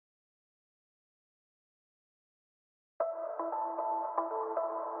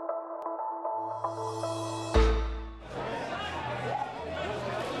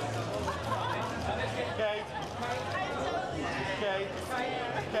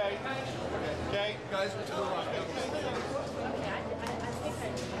Okay, guys, to the right.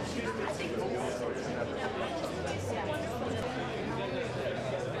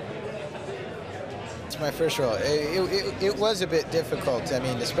 It's my first role. It was a bit difficult. I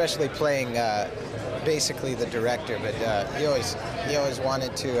mean, especially playing basically the director, but he always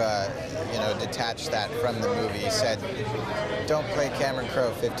wanted to detach that from the movie. He said, "Don't play Cameron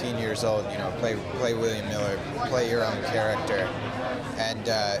Crowe, 15 years old. Play William Miller. Play your own character." And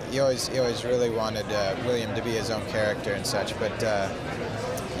he always really wanted William to be his own character and such. But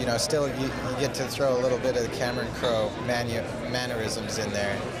still you get to throw a little bit of the Cameron Crowe mannerisms in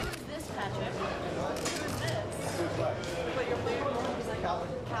there. This, Patrick.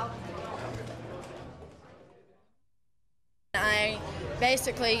 I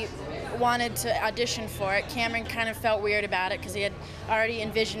basically wanted to audition for it. Cameron kind of felt weird about it because he had already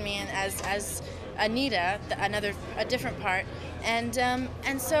envisioned me as Anita, a different part, and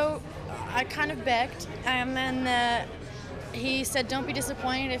so I kind of begged, and then he said, "Don't be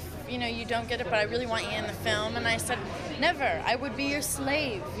disappointed if you don't get it, but I really want you in the film." And I said, "Never. I would be your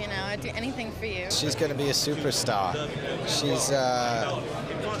slave. I'd do anything for you." She's going to be a superstar. She's.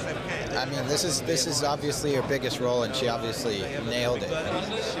 I mean, this is obviously her biggest role, and she obviously nailed it.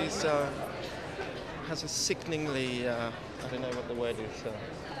 She's has a sickeningly, I don't know what the word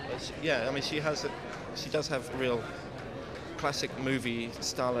is. Yeah, I mean, she does have real classic movie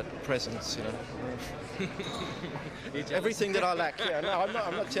starlet presence, Everything that I lack. Yeah, no, I'm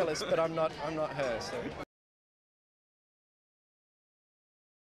not jealous, but I'm not her. So.